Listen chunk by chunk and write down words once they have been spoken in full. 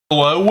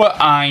Hello,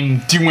 I'm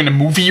doing a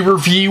movie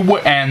review,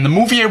 and the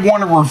movie I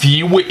want to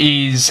review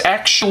is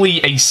actually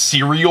a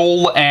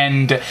serial,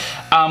 and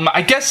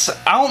I guess,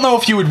 I don't know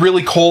if you would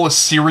really call a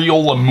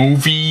serial a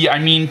movie. I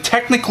mean,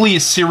 technically a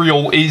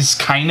serial is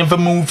kind of a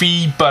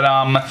movie, but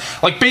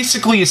like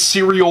basically a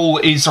serial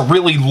is a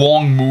really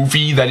long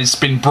movie that has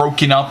been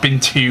broken up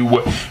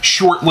into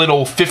short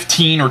little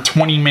 15 or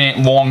 20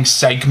 minute long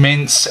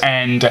segments,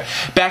 and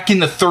back in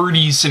the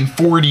 30s and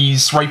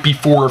 40s, right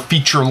before a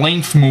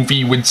feature-length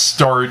movie would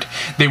start,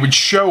 they would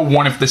show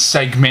one of the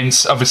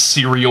segments of a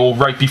serial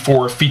right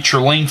before a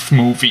feature-length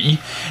movie.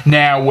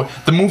 Now,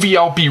 the movie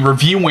I'll be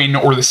reviewing,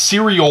 or the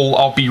serial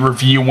I'll be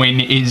reviewing,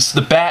 is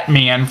The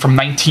Batman from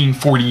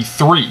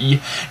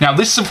 1943. Now,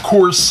 this, of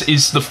course,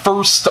 is the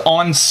first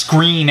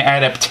on-screen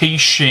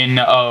adaptation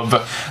of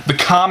the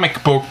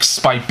comic books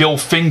by Bill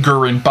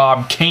Finger and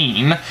Bob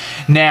Kane.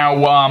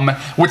 Now,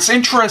 what's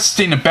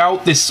interesting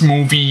about this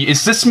movie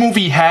is this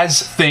movie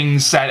has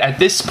things that at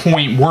this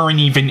point weren't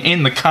even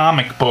in the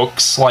comic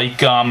books, like,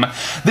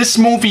 this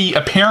movie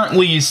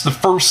apparently is the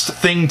first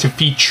thing to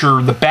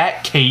feature the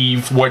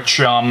Batcave, which,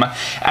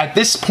 at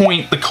this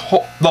point,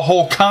 the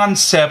whole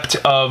concept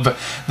of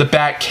the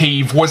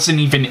Batcave wasn't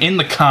even in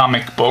the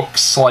comic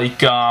books.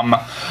 Like,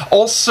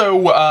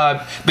 also,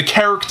 the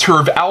character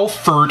of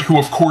Alfred, who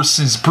of course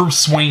is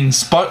Bruce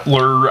Wayne's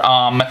butler,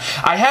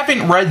 I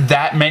haven't read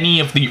that many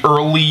of the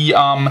early,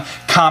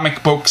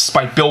 comic books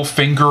by Bill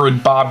Finger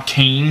and Bob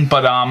Kane,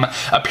 but,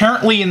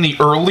 apparently in the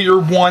earlier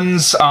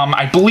ones,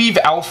 I believe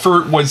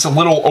Alfred was a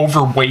little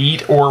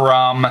overweight, or,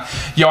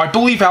 you know, I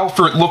believe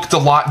Alfred looked a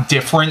lot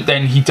different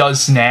than he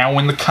does now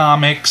in the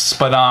comics,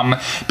 but,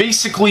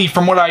 basically,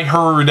 from what I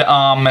heard,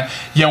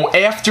 you know,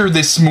 after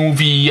this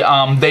movie,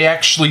 they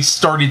actually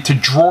started to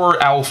draw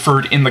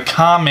Alfred in the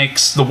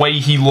comics the way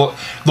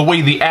the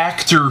way the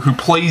actor who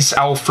plays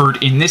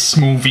Alfred in this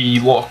movie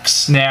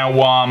looks.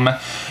 Now,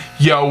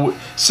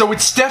 so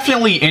it's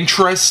definitely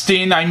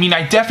interesting. I mean,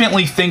 I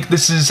definitely think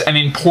this is an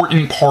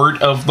important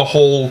part of the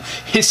whole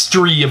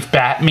history of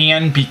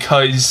Batman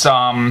because,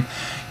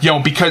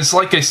 because,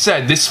 like I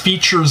said, this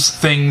features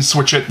things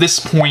which at this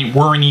point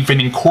weren't even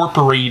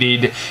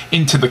incorporated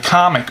into the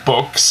comic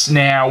books.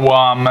 Now,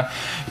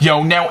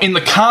 now in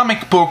the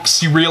comic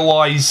books, you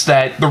realize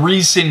that the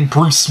reason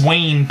Bruce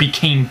Wayne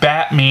became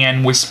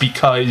Batman was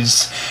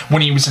because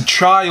when he was a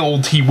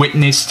child, he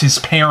witnessed his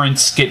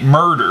parents get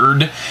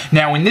murdered.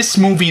 Now, in this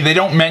movie, they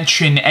don't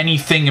mention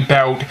anything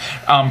about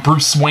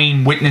Bruce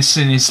Wayne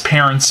witnessing his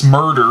parents'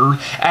 murder.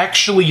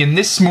 Actually, in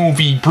this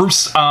movie,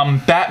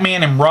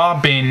 Batman and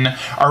Robin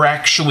are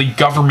actually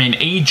government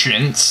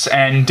agents,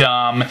 and,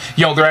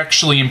 they're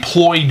actually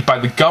employed by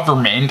the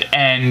government,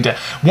 and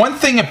one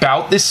thing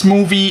about this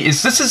movie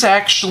is this is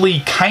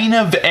actually kind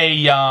of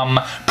a,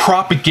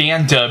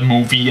 propaganda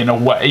movie in a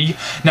way.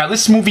 Now,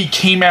 this movie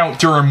came out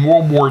during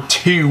World War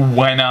II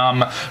when,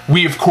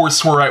 we, of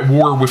course, were at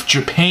war with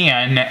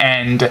Japan,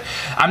 and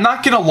I'm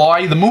not gonna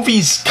lie, the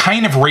movie's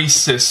kind of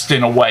racist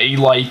in a way.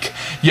 Like,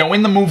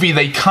 in the movie,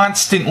 they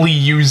constantly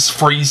use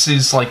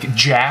phrases like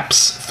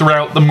Japs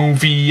throughout the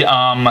movie,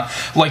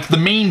 like the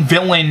main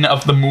villain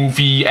of the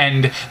movie,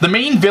 and the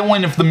main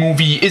villain of the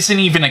movie isn't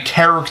even a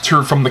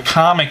character from the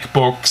comic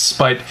books,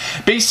 but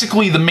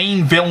basically the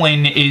main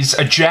villain is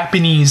a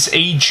Japanese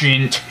agent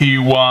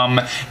who,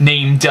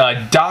 named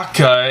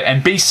Daka,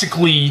 and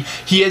basically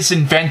he has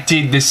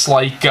invented this,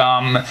 like,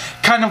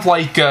 kind of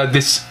like,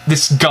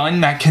 this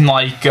gun that can,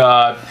 like,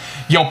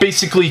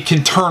 basically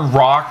can turn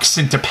rocks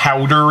into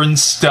powder and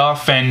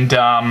stuff, and,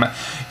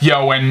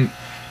 and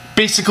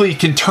basically it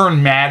can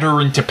turn matter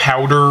into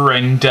powder,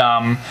 and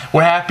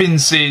what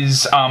happens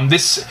is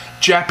this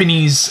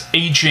Japanese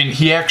agent,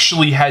 he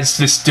actually has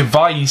this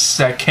device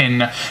that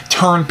can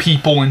turn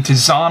people into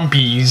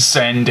zombies,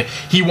 and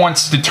he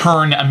wants to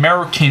turn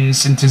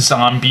Americans into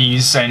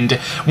zombies and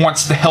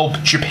wants to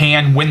help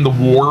Japan win the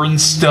war and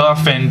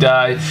stuff, and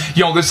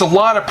there's a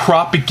lot of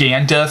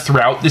propaganda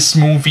throughout this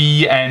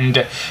movie,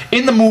 and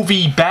in the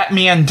movie,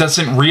 Batman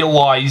doesn't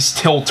realize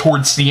till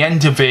towards the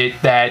end of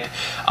it that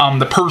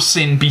the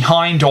person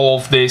behind all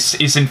of this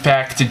is in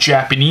fact a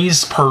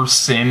Japanese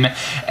person,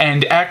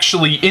 and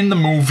actually in the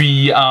movie,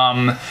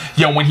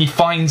 when he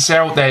finds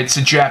out that it's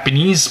a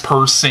Japanese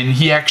person,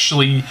 he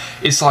actually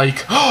is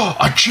like, oh,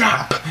 a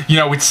Jap!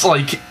 It's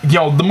like,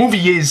 the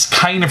movie is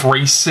kind of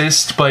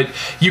racist, but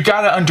you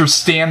gotta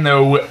understand,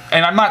 though,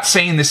 and I'm not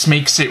saying this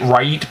makes it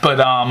right, but,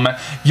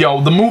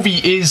 the movie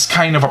is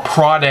kind of a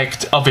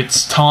product of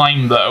its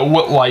time, though.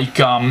 Like,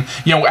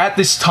 at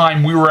this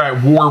time, we were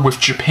at war with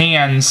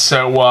Japan,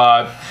 so,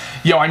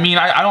 I mean,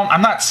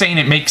 I'm not saying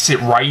it makes it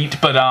right,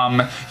 but,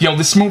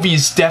 this movie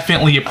is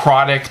definitely a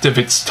product of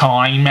its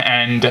time,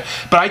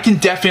 but I can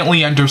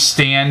definitely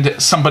understand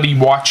somebody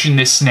watching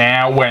this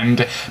now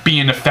and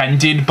being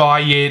offended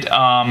by it,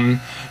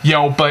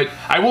 but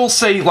I will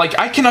say, like,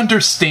 I can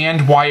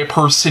understand why a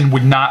person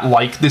would not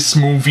like this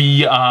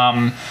movie.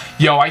 I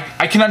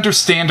can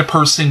understand a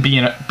person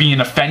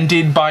being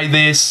offended by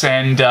this,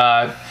 and,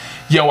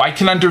 I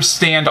can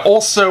understand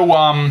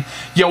also,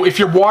 if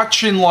you're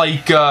watching,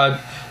 like,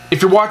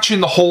 if you're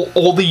watching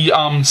all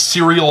the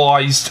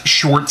serialized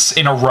shorts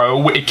in a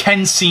row, it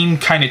can seem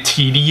kind of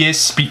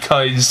tedious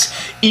because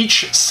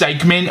each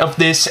segment of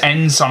this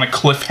ends on a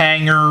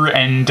cliffhanger,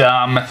 and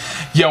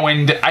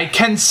and I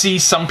can see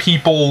some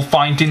people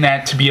finding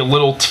that to be a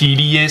little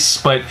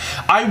tedious, but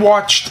I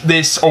watched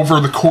this over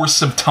the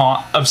course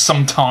of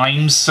some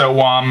time, so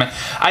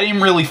I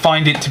didn't really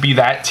find it to be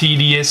that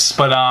tedious,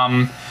 but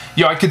I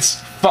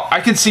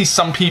could see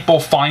some people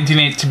finding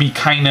it to be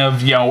kind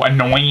of,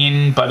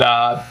 annoying,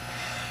 but,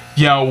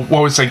 what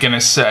was I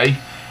gonna say?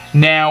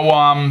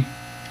 Now,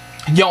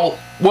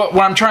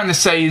 what I'm trying to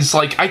say is,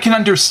 like, I can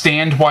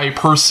understand why a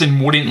person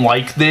wouldn't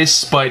like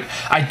this, but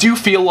I do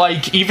feel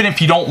like, even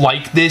if you don't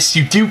like this,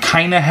 you do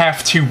kind of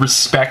have to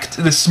respect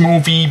this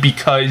movie,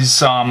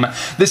 because,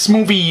 this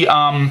movie,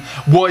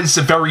 was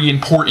a very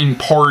important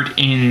part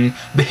in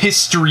the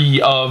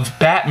history of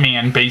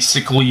Batman,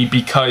 basically,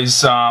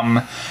 because,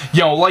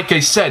 like I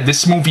said,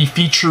 this movie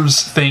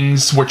features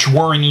things which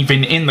weren't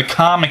even in the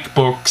comic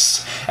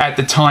books at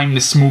the time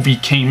this movie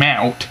came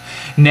out.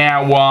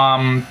 Now,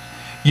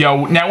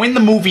 now in the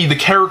movie, the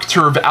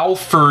character of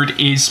Alfred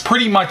is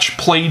pretty much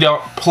played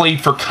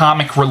for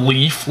comic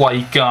relief,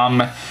 like,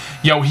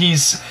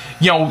 he's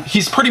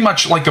pretty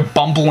much like a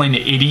bumbling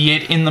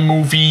idiot in the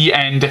movie,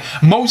 and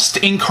most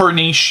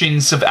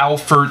incarnations of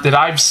Alfred that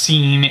I've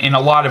seen in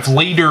a lot of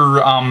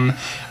later,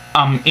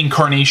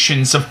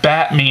 incarnations of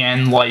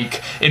Batman,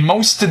 like, in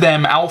most of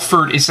them,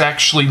 Alfred is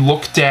actually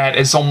looked at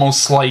as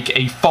almost like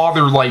a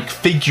father-like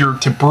figure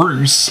to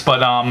Bruce,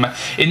 but,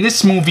 in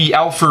this movie,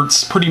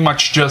 Alfred's pretty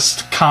much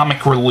just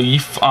comic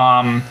relief.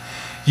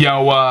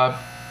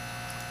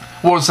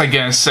 What was I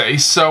gonna say?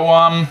 So,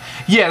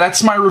 yeah,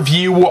 that's my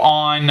review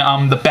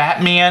on, the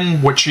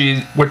Batman, which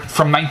is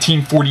from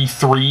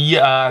 1943.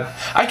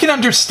 I can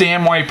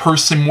understand why a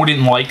person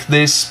wouldn't like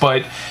this,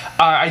 but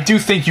I do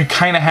think you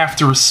kind of have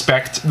to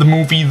respect the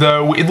movie,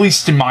 though, at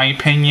least in my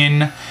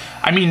opinion.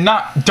 I mean,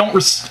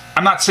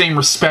 I'm not saying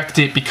respect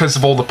it because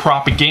of all the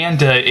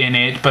propaganda in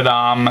it, but,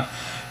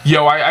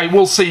 I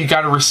will say you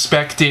gotta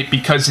respect it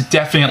because it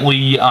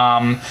definitely,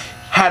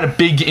 had a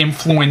big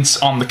influence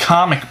on the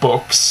comic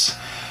books.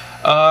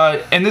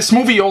 And this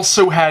movie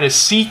also had a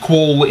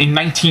sequel in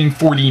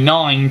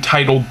 1949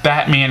 titled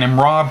Batman and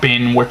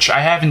Robin, which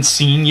I haven't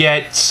seen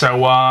yet,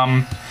 so,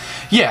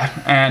 yeah,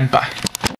 and bye.